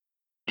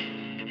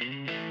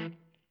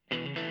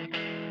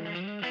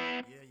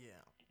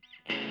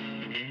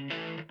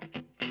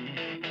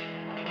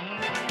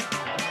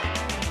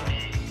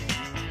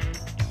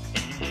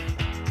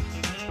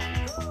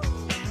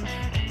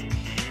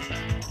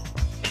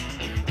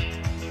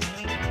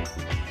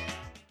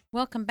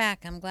Welcome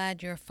back. I'm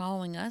glad you're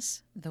following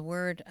us. The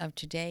word of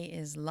today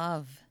is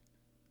love.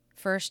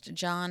 1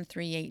 John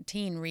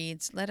 3:18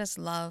 reads, "Let us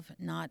love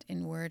not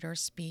in word or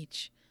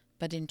speech,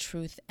 but in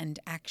truth and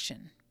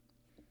action."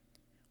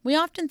 We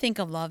often think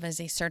of love as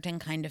a certain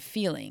kind of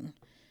feeling,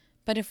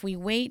 but if we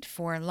wait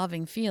for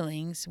loving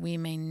feelings, we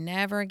may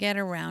never get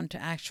around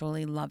to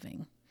actually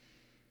loving.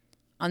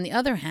 On the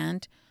other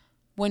hand,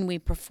 when we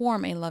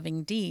perform a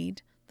loving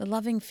deed, the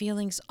loving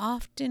feelings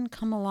often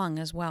come along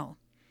as well.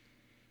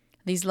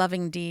 These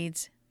loving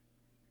deeds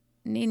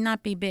need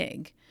not be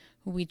big.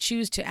 We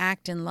choose to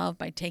act in love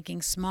by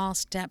taking small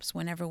steps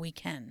whenever we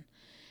can.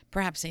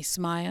 Perhaps a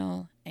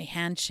smile, a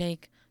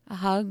handshake, a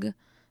hug,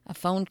 a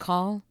phone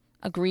call,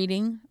 a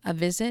greeting, a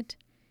visit.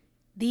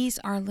 These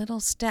are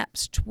little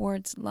steps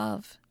towards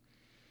love.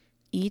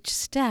 Each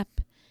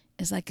step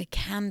is like a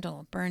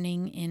candle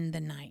burning in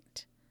the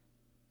night.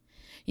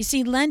 You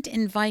see, Lent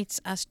invites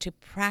us to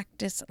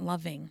practice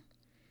loving.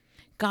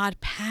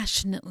 God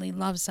passionately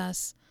loves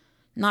us,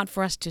 not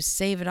for us to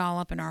save it all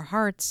up in our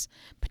hearts,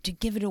 but to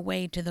give it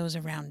away to those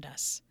around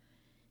us.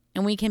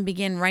 And we can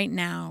begin right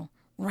now,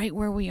 right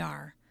where we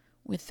are,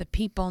 with the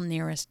people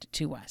nearest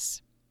to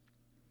us.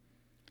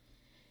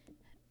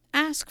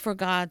 Ask for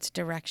God's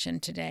direction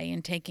today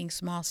in taking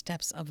small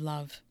steps of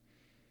love.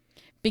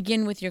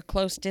 Begin with your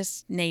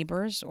closest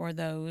neighbors or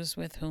those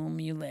with whom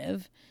you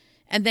live,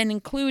 and then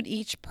include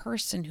each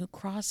person who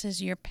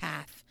crosses your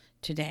path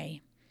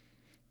today.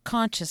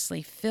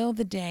 Consciously fill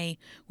the day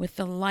with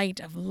the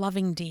light of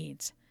loving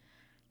deeds,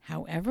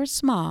 however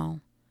small,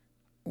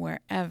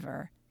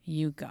 wherever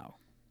you go.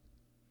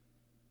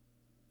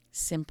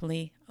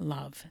 Simply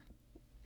love.